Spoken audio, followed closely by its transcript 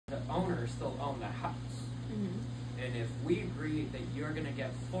owner still own the house. And if we agree that you're going to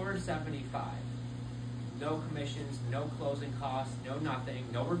get $475, no commissions, no closing costs, no nothing,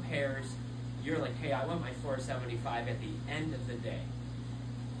 no repairs, you're like, hey, I want my $475 at the end of the day.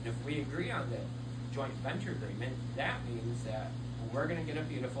 And if we agree on the joint venture agreement, that means that we're going to get it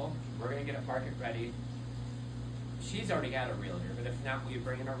beautiful, we're going to get it market ready. She's already got a realtor, but if not, we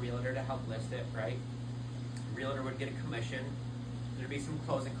bring in a realtor to help list it, right? Realtor would get a commission. There'd be some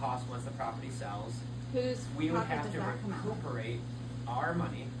closing costs once the property sells. We would have to recuperate our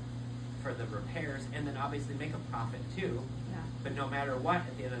money for the repairs and then obviously make a profit too. Yeah. But no matter what,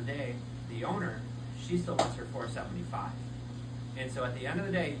 at the end of the day, the owner, she still wants her $475. And so at the end of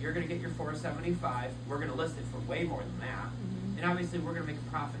the day, you're going to get your $475. We're going to list it for way more than that. And obviously, we're going to make a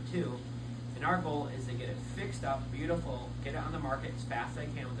profit too. And our goal is to get it fixed up, beautiful, get it on the market as fast as I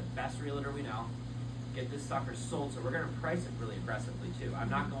can with the best realtor we know, get this sucker sold. So we're going to price it really aggressively too. I'm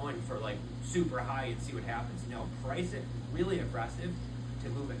not going for like super high and see what happens. No, price it really aggressive to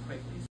move it quickly.